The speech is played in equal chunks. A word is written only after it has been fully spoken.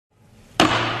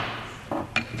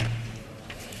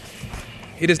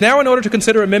It is now in order to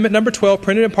consider Amendment Number 12,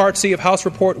 printed in Part C of House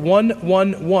Report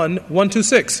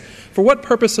 111126. For what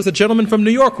purpose does the gentleman from New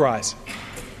York rise?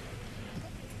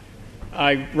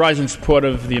 I rise in support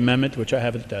of the amendment, which I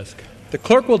have at the desk. The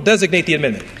clerk will designate the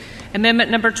amendment. Amendment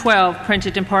Number 12,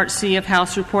 printed in Part C of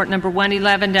House Report Number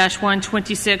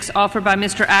 111-126, offered by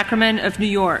Mr. Ackerman of New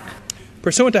York.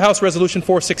 Pursuant to House Resolution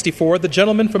 464, the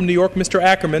gentleman from New York, Mr.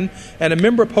 Ackerman, and a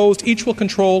member opposed each will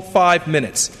control 5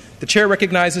 minutes. The chair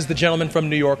recognizes the gentleman from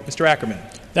New York, Mr. Ackerman.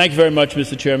 Thank you very much,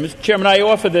 Mr. Chairman. Mr. Chairman, I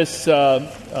offer this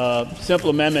simple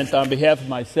amendment on behalf of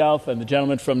myself and the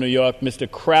gentleman from New York, Mr.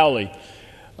 Crowley.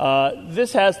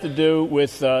 This has to do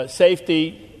with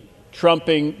safety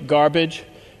trumping garbage.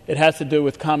 It has to do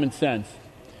with common sense.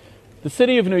 The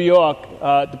City of New York,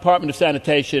 Department of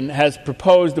Sanitation, has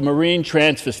proposed a marine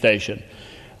transfer station.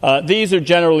 These are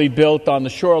generally built on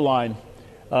the shoreline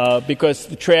because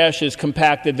the trash is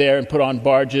compacted there and put on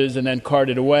barges and then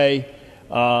carted away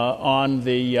on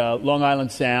the Long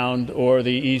Island Sound or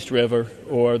the East River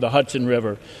or the Hudson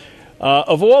River.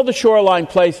 Of all the shoreline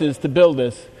places to build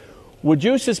this, would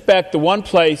you suspect the one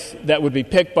place that would be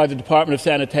picked by the Department of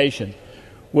Sanitation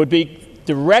would be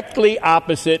directly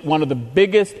opposite one of the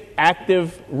biggest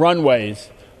active runways,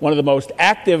 one of the most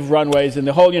active runways in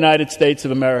the whole United States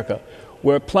of America,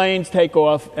 where planes take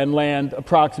off and land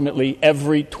approximately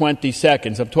every 20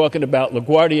 seconds? I'm talking about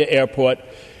LaGuardia Airport,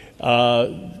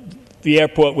 the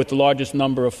airport with the largest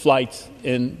number of flights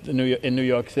in New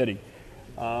York City.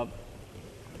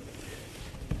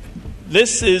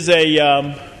 This is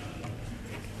an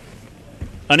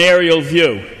aerial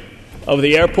view of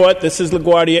the airport. This is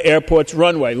LaGuardia Airport's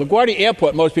runway. LaGuardia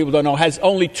Airport, most people don't know, has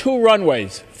only 2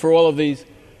 runways for all of these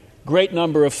great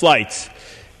number of flights.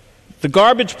 The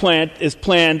garbage plant is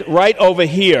planned right over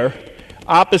here,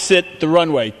 opposite the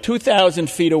runway, 2,000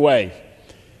 feet away.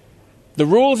 The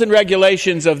rules and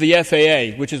regulations of the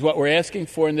FAA, which is what we're asking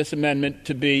for in this amendment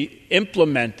to be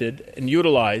implemented and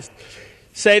utilized,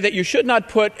 say that you should not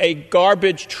put a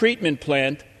garbage treatment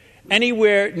plant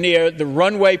anywhere near the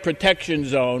runway protection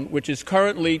zone, which is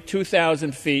currently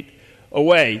 2,000 feet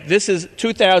away. This is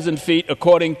 2,000 feet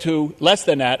according to, less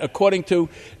than that, according to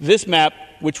this map,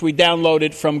 which we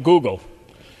downloaded from Google.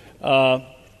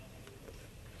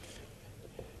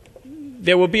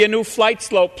 There will be a new flight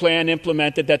slope plan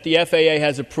implemented that the FAA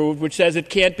has approved, which says it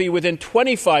can't be within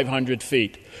 2,500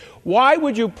 feet. Why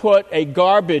would you put a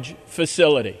garbage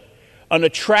facility, an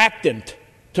attractant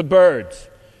to birds,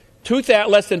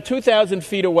 less than 2,000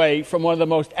 feet away from one of the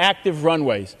most active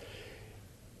runways?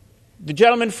 The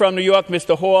gentleman from New York,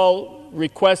 Mr. Hall,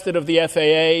 requested of the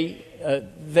FAA.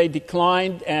 They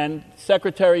declined, and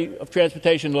Secretary of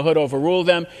Transportation LaHood overruled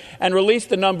them and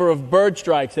released a number of bird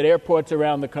strikes at airports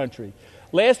around the country.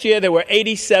 Last year, there were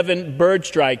 87 bird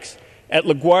strikes at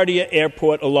LaGuardia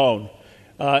Airport alone.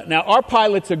 Now, our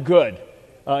pilots are good.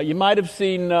 You might have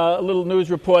seen a little news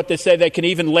report that say they can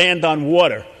even land on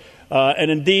water.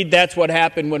 And indeed, that's what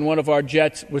happened when one of our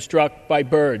jets was struck by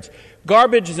birds.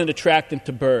 Garbage is an attractant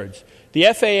to birds. The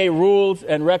FAA rules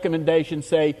and recommendations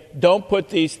say don't put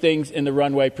these things in the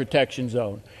runway protection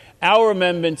zone. Our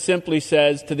amendment simply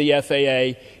says to the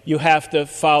FAA, you have to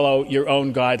follow your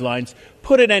own guidelines.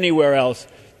 Put it anywhere else.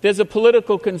 There's a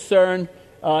political concern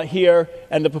here,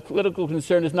 and the political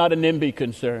concern is not a NIMBY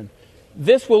concern.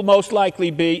 This will most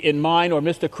likely be in mine or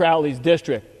Mr. Crowley's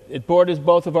district. It borders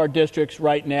both of our districts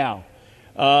right now.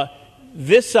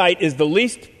 This site is the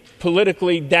least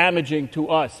politically damaging to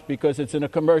us because it's in a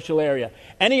commercial area.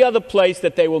 Any other place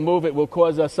that they will move it will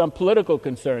cause us some political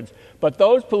concerns. But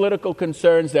those political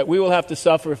concerns that we will have to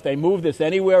suffer if they move this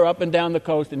anywhere up and down the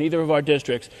coast in either of our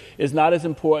districts is not as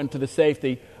important to the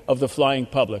safety of the flying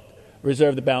public.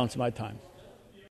 Reserve the balance of my time.